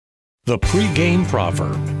The pregame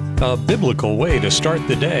proverb, a biblical way to start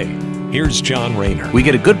the day. Here's John Rayner. We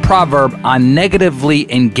get a good proverb on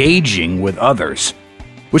negatively engaging with others,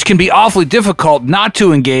 which can be awfully difficult not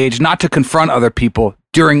to engage, not to confront other people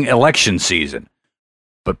during election season.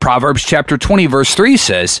 But Proverbs chapter 20, verse 3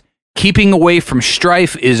 says, "Keeping away from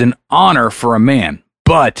strife is an honor for a man,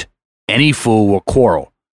 but any fool will quarrel."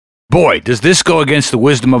 Boy, does this go against the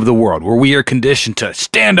wisdom of the world, where we are conditioned to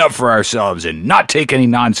stand up for ourselves and not take any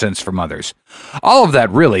nonsense from others. All of that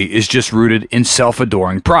really is just rooted in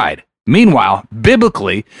self-adoring pride. Meanwhile,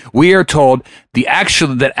 biblically, we are told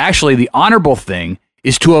that actually the honorable thing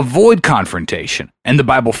is to avoid confrontation. And the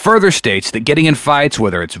Bible further states that getting in fights,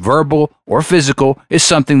 whether it's verbal or physical, is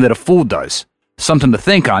something that a fool does. Something to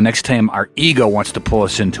think on next time our ego wants to pull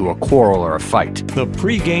us into a quarrel or a fight. The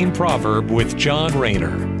pregame proverb with John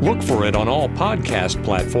Rayner. Look for it on all podcast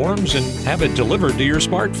platforms and have it delivered to your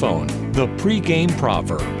smartphone. The pregame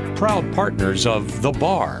proverb. Proud partners of The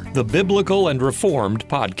Bar, the Biblical and Reformed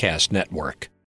Podcast Network.